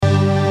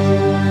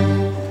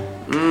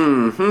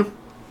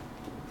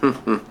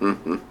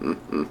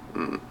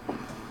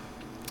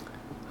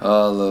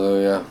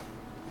Hallelujah.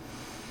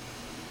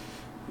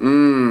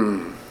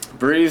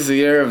 Breathe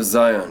the air of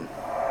Zion.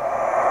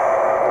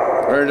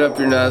 Right up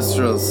your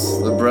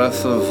nostrils, the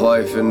breath of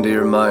life into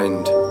your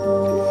mind.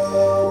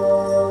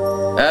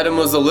 Adam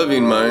was a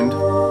living mind,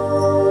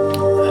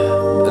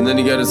 and then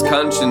he got his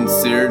conscience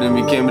seared and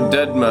became a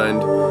dead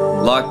mind,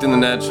 locked in the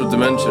natural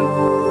dimension.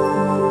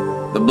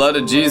 The blood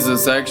of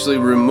Jesus actually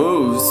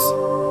removes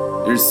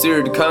your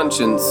seared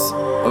conscience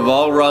of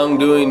all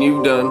wrongdoing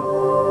you've done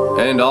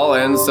and all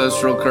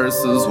ancestral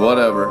curses,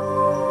 whatever,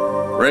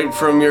 right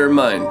from your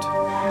mind,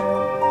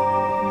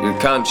 your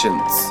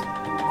conscience.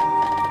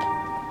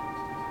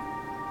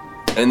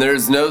 And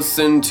there's no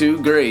sin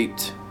too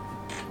great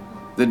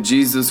that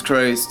Jesus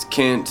Christ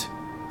can't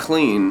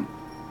clean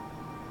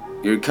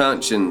your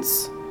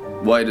conscience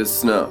white as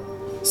snow.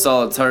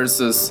 Saul of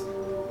Tarsus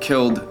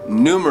killed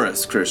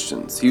numerous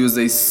Christians. He was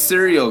a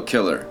serial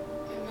killer,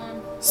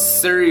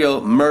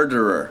 serial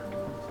murderer.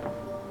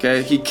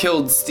 Okay, he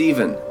killed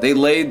Stephen. They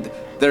laid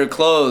their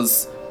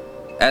clothes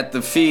at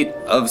the feet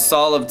of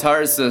Saul of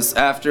Tarsus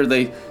after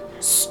they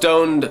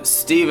stoned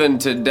Stephen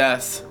to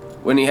death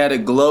when he had a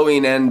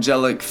glowing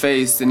angelic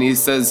face, and he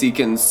says he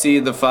can see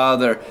the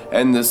Father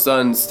and the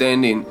Son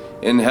standing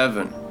in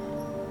heaven.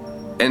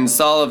 And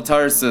Saul of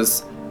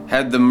Tarsus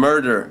had the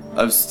murder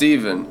of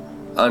Stephen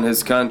on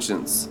his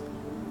conscience.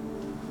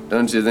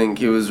 Don't you think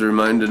he was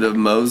reminded of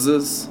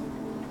Moses?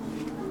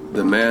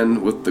 The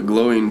man with the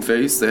glowing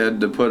face. They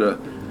had to put a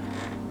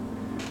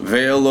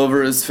veil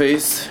over his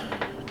face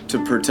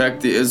to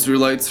protect the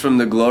Israelites from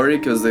the glory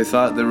because they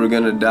thought they were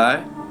going to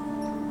die.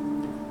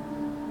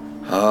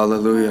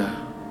 Hallelujah.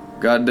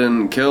 God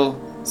didn't kill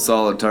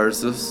Saul of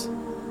Tarsus.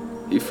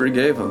 He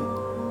forgave him.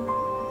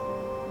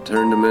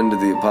 Turned him into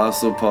the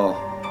Apostle Paul.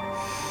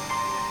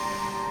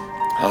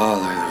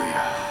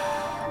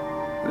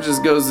 Hallelujah. It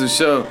just goes to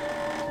show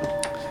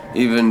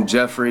even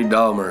Jeffrey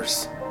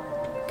Dahmers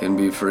can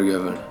be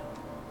forgiven.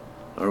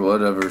 Or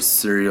whatever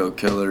serial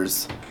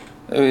killers.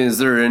 I mean, is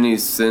there any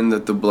sin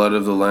that the blood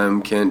of the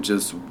Lamb can't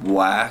just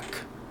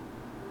whack?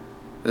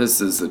 This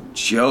is a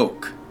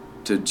joke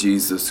to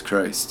Jesus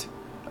Christ.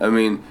 I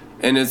mean,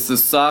 and it's the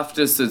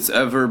softest it's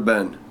ever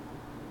been.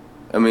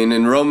 I mean,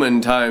 in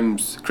Roman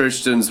times,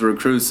 Christians were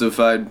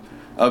crucified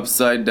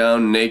upside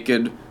down,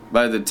 naked,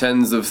 by the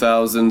tens of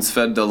thousands,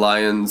 fed to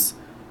lions.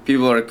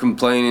 People are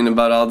complaining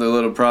about all the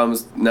little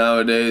problems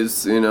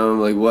nowadays, you know,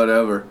 like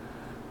whatever.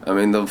 I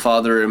mean, the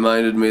Father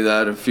reminded me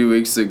that a few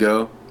weeks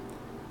ago.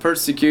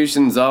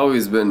 Persecution's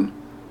always been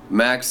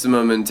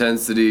maximum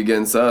intensity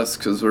against us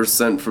because we're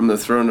sent from the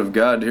throne of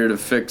God here to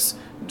fix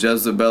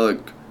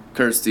Jezebelic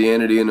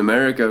Christianity in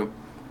America.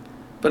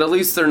 But at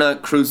least they're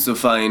not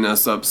crucifying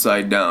us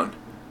upside down,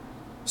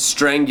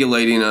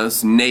 strangulating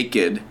us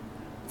naked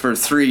for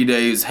 3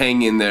 days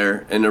hanging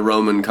there in a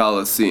Roman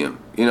Colosseum.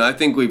 You know, I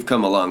think we've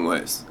come a long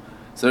ways.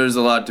 So there's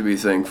a lot to be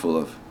thankful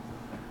of.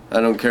 I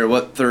don't care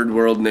what third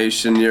world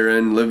nation you're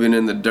in, living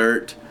in the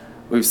dirt.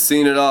 We've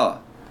seen it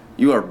all.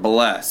 You are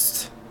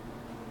blessed.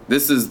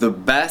 This is the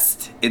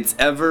best it's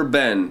ever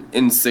been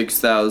in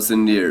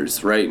 6,000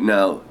 years right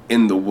now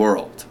in the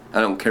world.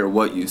 I don't care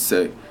what you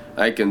say.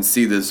 I can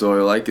see this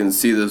oil. I can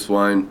see this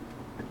wine.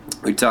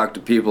 We talk to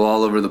people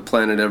all over the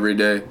planet every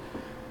day.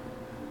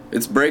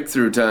 It's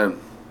breakthrough time.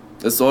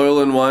 This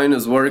oil and wine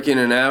is working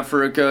in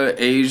Africa,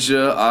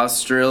 Asia,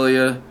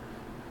 Australia,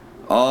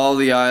 all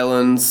the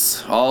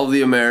islands, all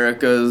the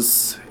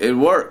Americas. It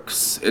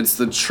works. It's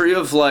the tree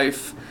of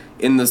life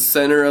in the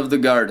center of the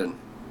garden.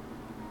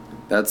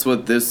 That's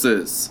what this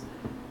is.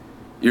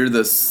 You're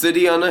the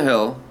city on a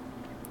hill.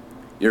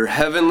 You're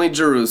heavenly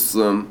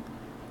Jerusalem.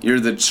 You're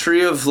the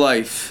tree of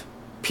life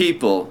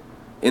people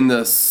in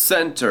the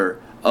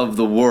center of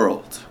the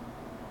world.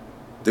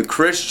 The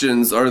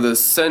Christians are the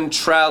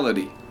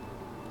centrality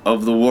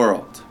of the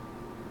world.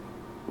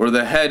 We're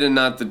the head and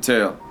not the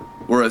tail.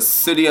 We're a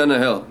city on a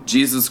hill.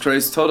 Jesus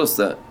Christ told us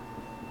that.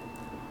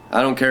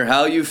 I don't care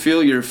how you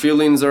feel, your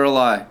feelings are a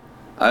lie.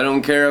 I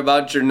don't care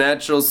about your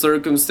natural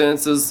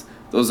circumstances.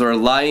 Those are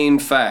lying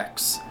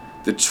facts.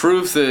 The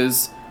truth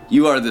is,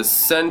 you are the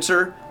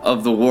center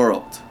of the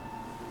world.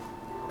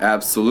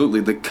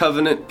 Absolutely. The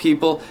covenant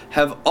people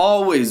have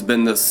always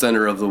been the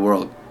center of the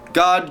world.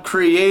 God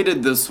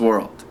created this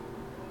world.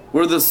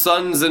 We're the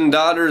sons and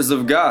daughters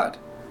of God.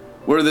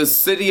 We're the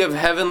city of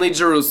heavenly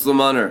Jerusalem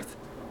on earth.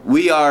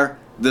 We are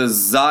the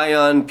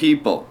Zion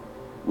people.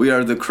 We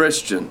are the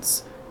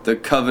Christians, the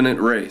covenant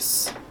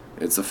race.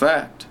 It's a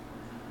fact.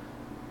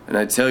 And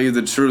I tell you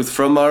the truth,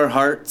 from our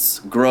hearts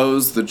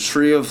grows the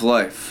tree of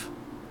life.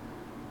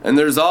 And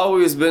there's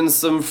always been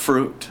some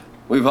fruit.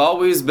 We've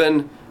always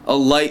been a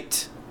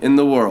light in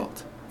the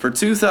world. For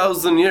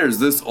 2,000 years,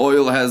 this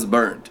oil has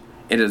burned.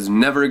 It has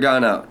never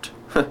gone out.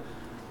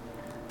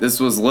 This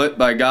was lit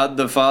by God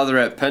the Father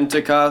at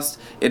Pentecost.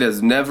 It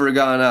has never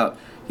gone out.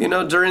 You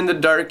know, during the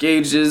Dark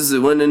Ages, it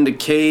went into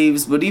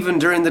caves, but even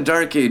during the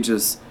Dark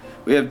Ages,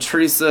 we have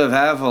Teresa of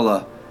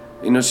Avila.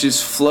 You know,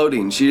 she's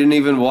floating. She didn't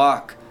even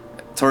walk.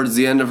 Towards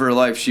the end of her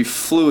life, she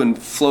flew and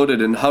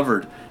floated and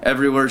hovered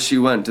everywhere she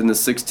went in the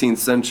 16th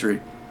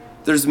century.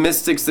 There's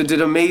mystics that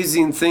did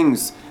amazing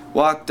things,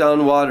 walked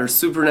on water,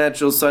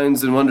 supernatural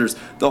signs and wonders.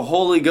 The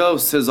Holy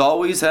Ghost has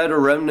always had a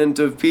remnant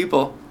of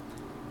people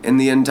in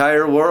the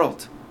entire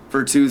world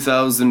for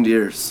 2,000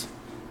 years.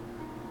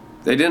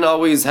 They didn't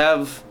always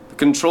have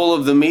control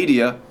of the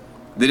media.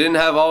 They didn't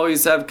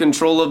always have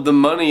control of the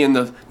money and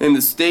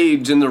the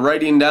stage and the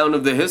writing down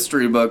of the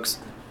history books.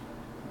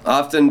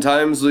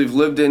 Oftentimes we've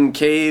lived in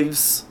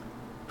caves,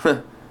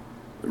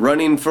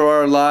 running for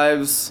our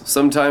lives,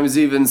 sometimes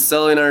even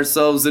selling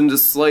ourselves into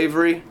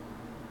slavery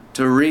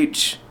to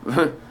reach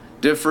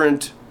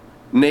different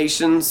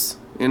nations,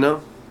 you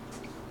know?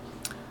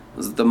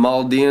 Was it the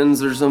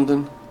Maldians or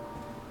something?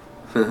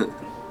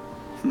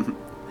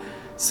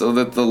 So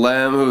that the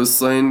Lamb who was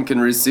slain can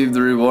receive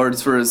the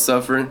rewards for his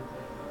suffering.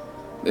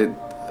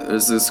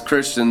 There's this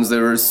Christians, they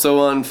were so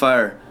on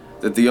fire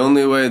that the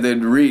only way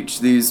they'd reach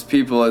these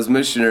people as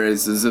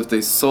missionaries is if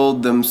they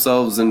sold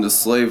themselves into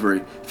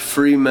slavery.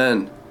 Free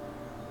men.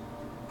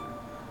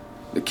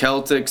 The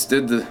Celtics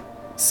did the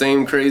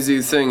same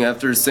crazy thing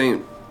after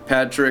St.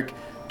 Patrick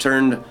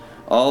turned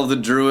all the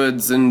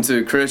Druids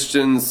into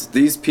Christians.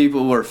 These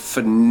people were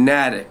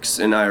fanatics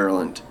in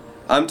Ireland.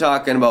 I'm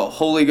talking about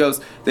Holy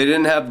Ghost. They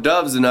didn't have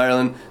doves in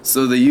Ireland,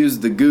 so they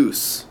used the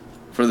goose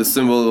for the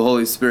symbol of the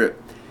Holy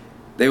Spirit.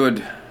 They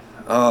would,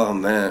 oh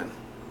man.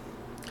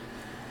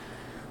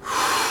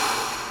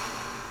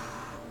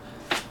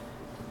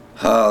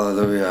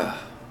 Hallelujah.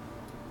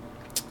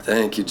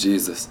 Thank you,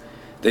 Jesus.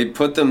 They'd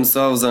put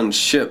themselves on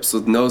ships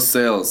with no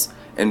sails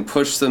and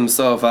push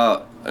themselves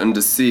out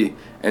into sea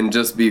and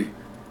just be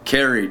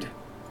carried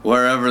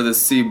wherever the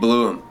sea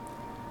blew them.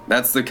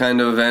 That's the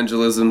kind of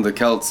evangelism the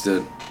Celts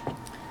did.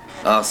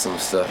 Awesome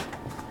stuff.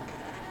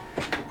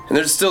 And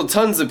there's still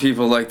tons of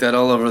people like that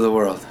all over the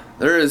world.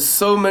 There is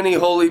so many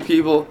holy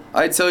people.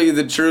 I tell you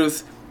the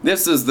truth,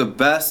 this is the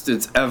best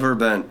it's ever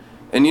been.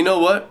 And you know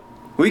what?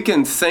 We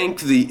can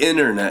thank the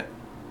internet.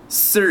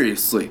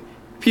 Seriously.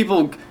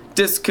 People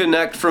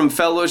disconnect from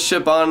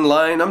fellowship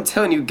online. I'm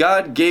telling you,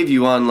 God gave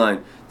you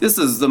online. This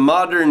is the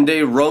modern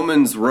day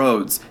Romans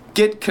roads.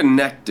 Get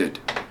connected.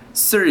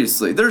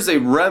 Seriously, there's a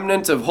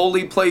remnant of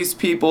holy place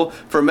people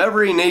from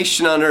every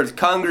nation on earth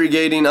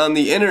congregating on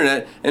the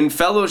internet and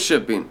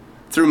fellowshipping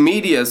through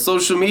media,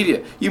 social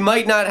media. You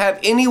might not have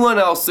anyone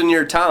else in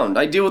your town.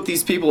 I deal with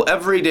these people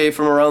every day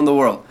from around the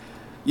world.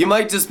 You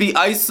might just be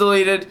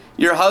isolated.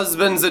 Your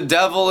husband's a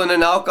devil and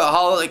an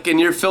alcoholic and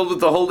you're filled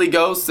with the Holy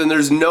Ghost and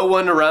there's no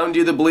one around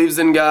you that believes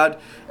in God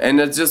and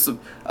it's just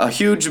a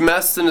huge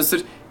mess.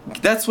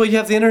 That's why you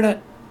have the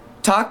internet.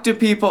 Talk to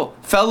people.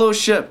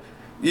 Fellowship.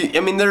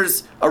 I mean,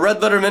 there's a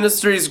Red Letter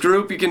Ministries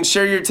group. You can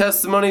share your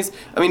testimonies.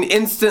 I mean,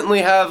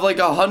 instantly have like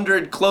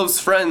 100 close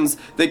friends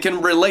that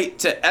can relate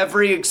to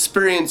every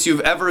experience you've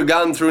ever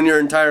gone through in your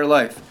entire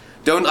life.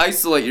 Don't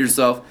isolate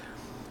yourself.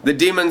 The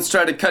demons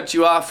try to cut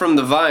you off from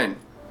the vine.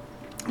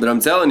 But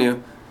I'm telling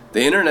you,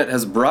 the internet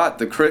has brought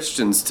the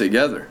Christians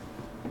together.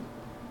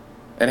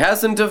 It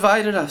hasn't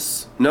divided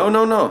us. No,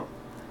 no, no.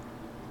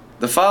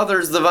 The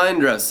Father's the vine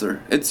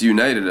dresser. It's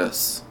united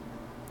us.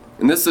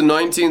 And this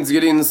anointing's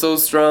getting so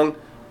strong,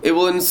 it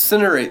will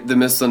incinerate the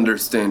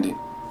misunderstanding.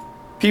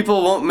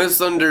 People won't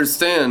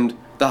misunderstand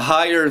the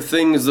higher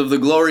things of the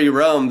glory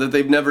realm that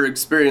they've never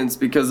experienced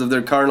because of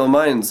their carnal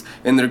minds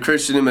and their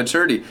Christian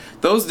immaturity.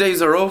 Those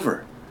days are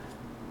over.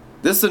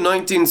 This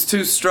anointing's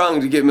too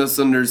strong to get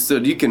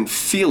misunderstood. You can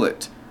feel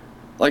it.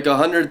 Like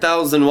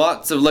 100,000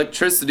 watts of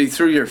electricity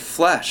through your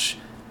flesh.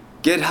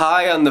 Get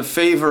high on the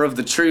favor of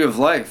the tree of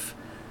life.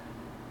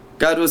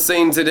 God was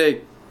saying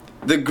today,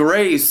 the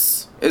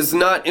grace is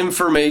not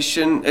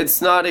information,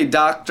 it's not a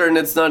doctrine,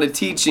 it's not a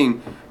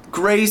teaching.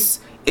 Grace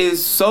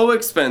is so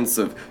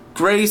expensive.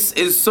 Grace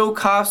is so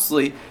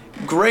costly.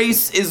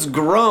 Grace is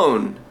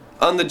grown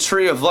on the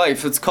tree of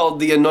life. It's called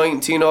the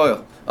anointing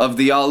oil of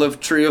the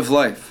olive tree of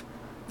life.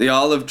 The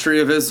olive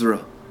tree of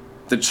Israel.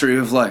 The tree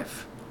of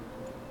life.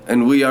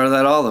 And we are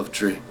that olive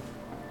tree.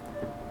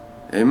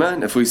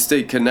 Amen. If we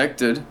stay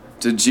connected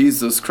to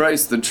Jesus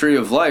Christ, the tree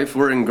of life,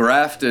 we're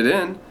engrafted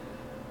in.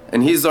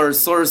 And He's our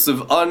source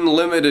of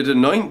unlimited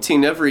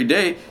anointing every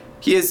day.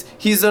 He's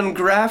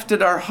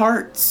engrafted our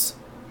hearts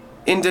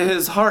into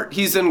His heart.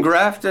 He's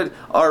engrafted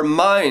our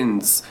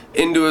minds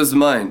into His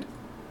mind.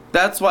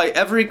 That's why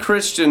every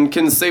Christian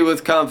can say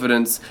with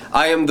confidence,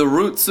 I am the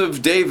roots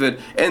of David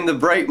and the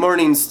bright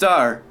morning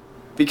star,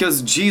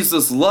 because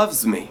Jesus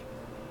loves me.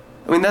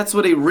 I mean, that's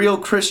what a real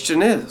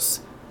Christian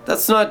is.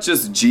 That's not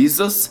just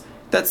Jesus.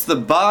 That's the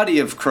body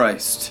of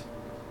Christ.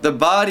 The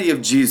body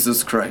of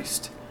Jesus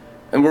Christ.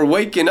 And we're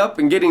waking up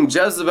and getting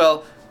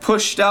Jezebel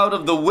pushed out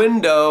of the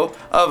window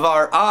of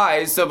our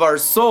eyes, of our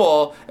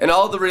soul, and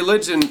all the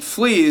religion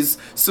flees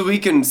so we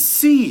can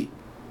see.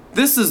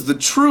 This is the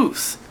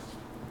truth.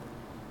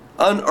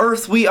 On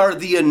earth we are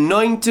the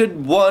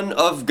anointed one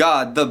of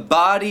God, the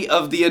body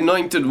of the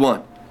anointed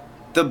one,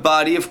 the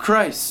body of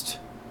Christ.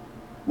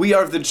 We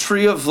are the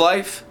tree of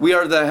life, we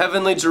are the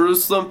heavenly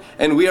Jerusalem,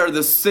 and we are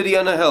the city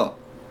on a hill.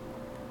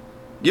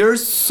 Your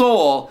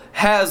soul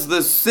has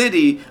the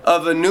city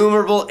of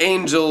innumerable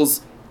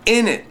angels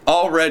in it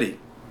already.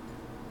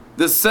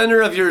 The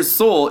center of your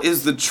soul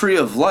is the tree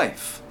of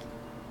life,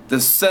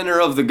 the center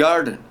of the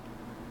garden.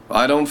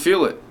 I don't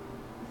feel it.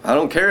 I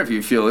don't care if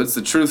you feel it. It's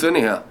the truth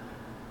anyhow.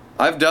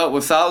 I've dealt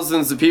with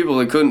thousands of people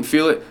that couldn't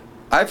feel it.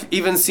 I've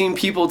even seen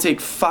people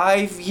take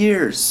 5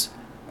 years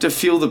to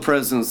feel the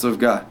presence of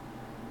God.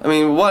 I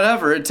mean,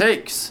 whatever it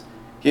takes.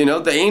 You know,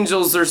 the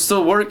angels are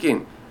still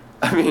working.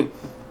 I mean,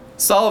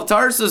 Saul of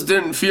Tarsus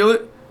didn't feel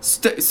it.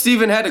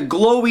 Stephen had a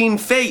glowing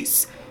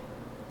face.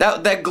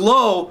 That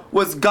glow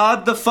was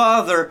God the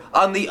Father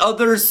on the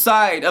other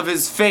side of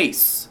his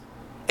face.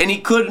 And he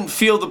couldn't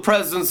feel the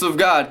presence of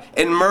God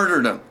and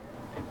murdered him.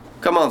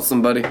 Come on,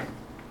 somebody.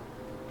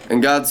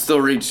 And God still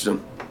reached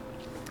him.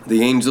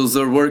 The angels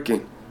are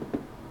working.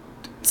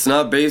 It's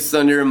not based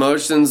on your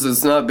emotions.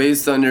 It's not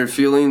based on your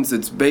feelings.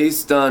 It's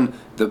based on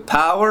the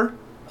power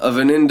of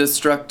an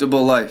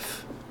indestructible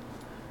life.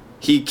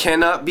 He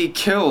cannot be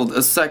killed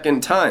a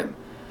second time.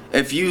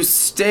 If you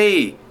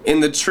stay in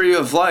the tree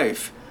of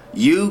life,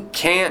 you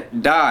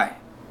can't die.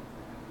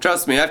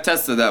 Trust me, I've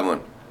tested that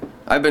one.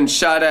 I've been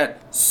shot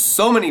at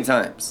so many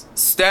times.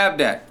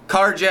 Stabbed at.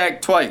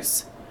 Carjacked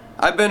twice.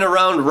 I've been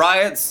around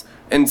riots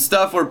and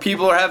stuff where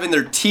people are having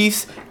their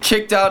teeth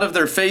kicked out of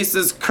their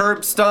faces,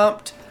 curb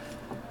stomped.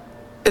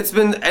 It's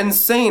been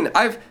insane.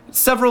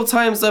 Several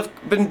times I've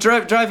been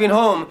driving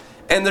home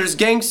and there's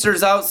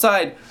gangsters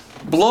outside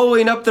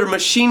blowing up their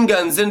machine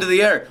guns into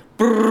the air.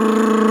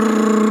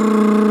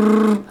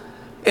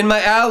 In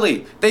my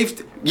alley.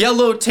 They've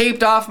yellow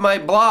taped off my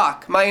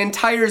block, my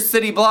entire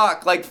city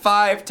block, like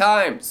 5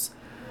 times.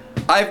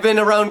 I've been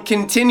around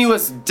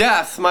continuous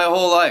death my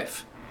whole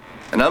life.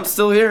 And I'm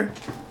still here.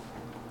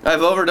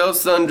 I've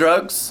overdosed on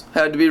drugs,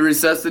 had to be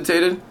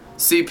resuscitated,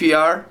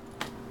 CPR.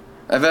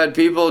 I've had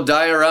people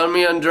die around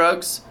me on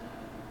drugs.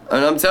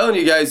 And I'm telling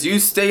you guys, you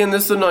stay in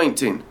this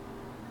anointing.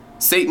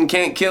 Satan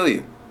can't kill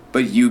you,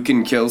 but you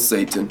can kill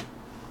Satan.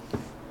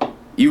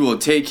 You will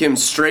take him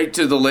straight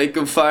to the lake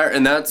of fire,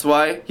 and that's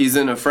why he's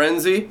in a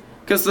frenzy,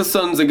 because the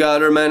sons of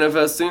God are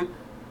manifesting.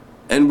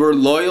 And we're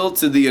loyal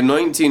to the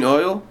anointing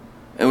oil,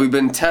 and we've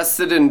been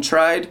tested and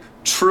tried,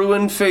 true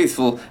and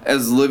faithful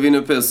as living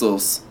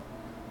epistles.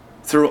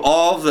 Through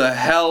all the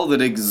hell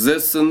that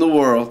exists in the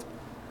world,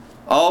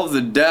 all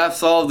the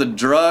deaths, all the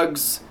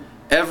drugs,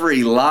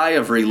 every lie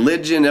of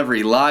religion,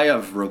 every lie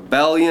of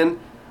rebellion,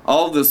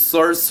 all the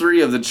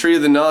sorcery of the tree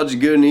of the knowledge of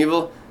good and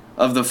evil,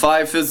 of the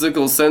 5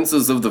 physical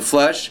senses of the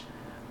flesh,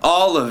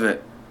 all of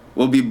it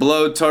will be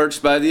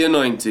blow-torched by the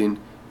anointing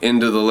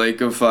into the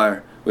lake of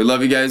fire. We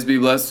love you guys. Be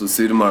blessed. We'll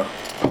see you tomorrow.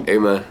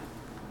 Amen.